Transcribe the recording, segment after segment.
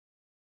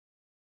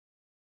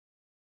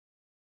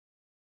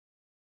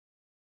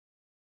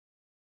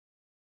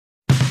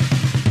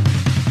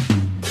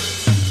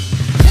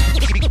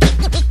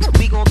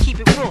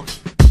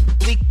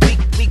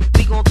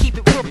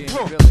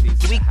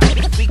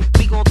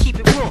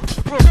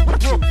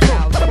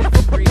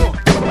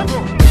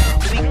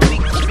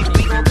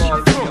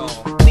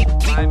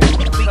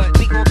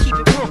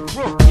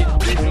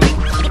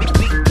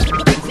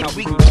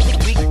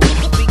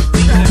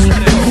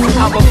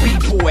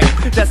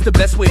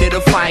later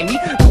to find me.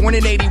 Born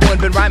in 81,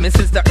 been rhyming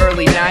since the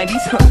early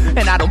 90s.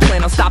 And I don't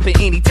plan on stopping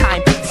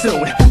anytime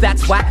soon.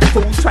 That's why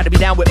fools try to be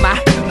down with my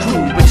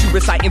crew, but you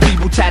reciting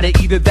people chatter,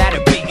 either that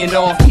or beating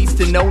off. Piece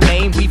to no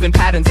name, weaving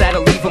patterns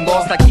that'll leave them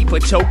lost. I keep a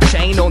choke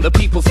chain on the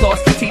people's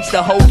thoughts to teach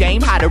the whole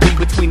game how to read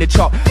between the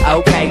chalk.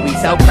 Okay, we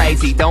so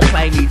crazy, don't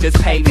play me, just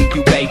pay me,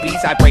 you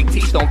babies. I break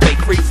teeth on fake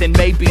freaks, and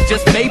maybe,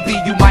 just maybe,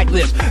 you might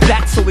live.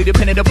 That's solely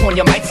dependent upon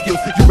your mic skills.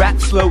 You rap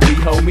slowly,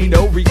 homie,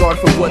 no regard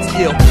for what's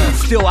ill.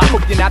 Still, I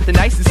hope you're not the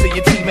nicest of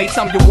your teammates.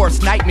 I'm your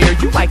worst nightmare.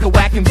 You like a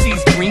whack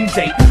MC's dream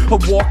date, a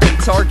walking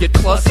target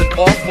plus an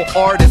awful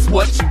artist.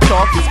 What you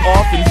talk is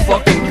often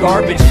fucking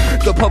garbage.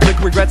 The public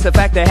regrets the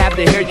fact they have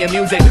to hear your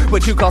music.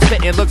 What you call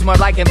spitting looks more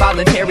like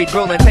involuntary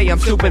drooling. Say I'm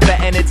stupid for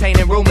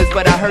entertaining rumors,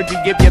 but I heard you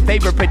give your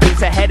favorite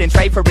producer head and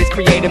trade for his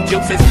creative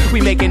juices.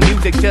 We making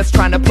music just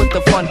trying to put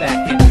the fun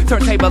back in.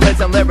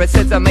 Turntablism,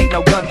 lyricism ain't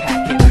no gun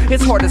packing.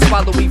 It's hard to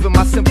swallow even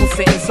my simple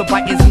sentence, so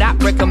biting's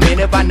not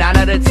recommended by 9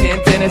 out of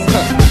 10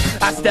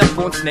 dentists. I step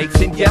on snakes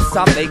and yes,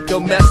 I make a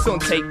mess on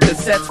tape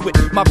cassettes with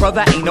my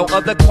brother. Ain't no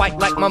other quite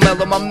like my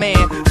mellow, my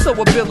man. So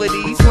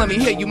abilities, let me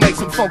hear you make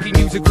some funky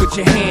music with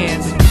your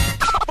hands.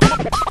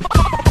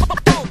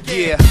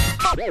 Yeah.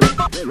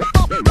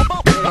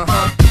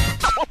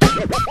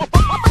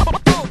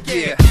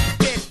 Yeah.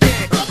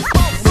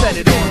 Set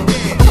it on.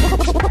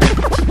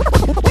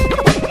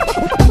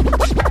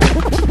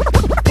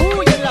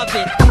 Ooh, you love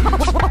it.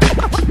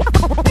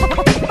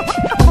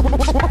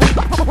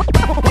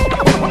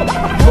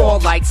 Raw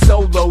like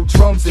solo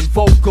drums and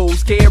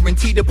vocals,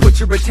 guaranteed to put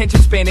your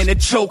attention span in a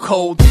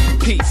chokehold.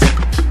 Peace.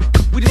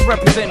 We just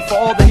represent for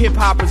all the hip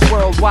hoppers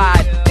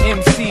worldwide.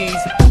 MCs,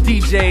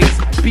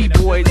 DJs,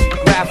 B-boys,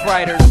 rap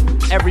writers,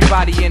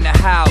 everybody in the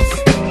house.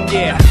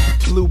 Yeah,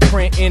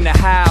 Blueprint in the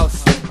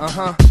house.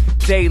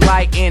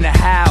 Daylight in the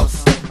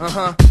house.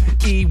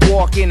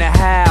 E-Walk in the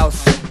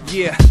house.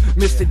 Yeah,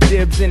 Mr.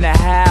 Dibs in the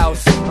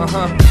house.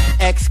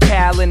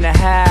 X-Cal in the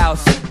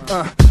house.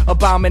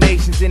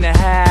 Abominations in the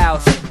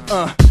house.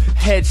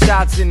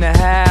 Headshots in the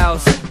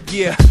house.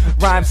 Yeah,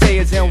 rhyme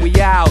sayers and we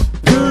out.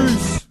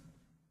 Peace.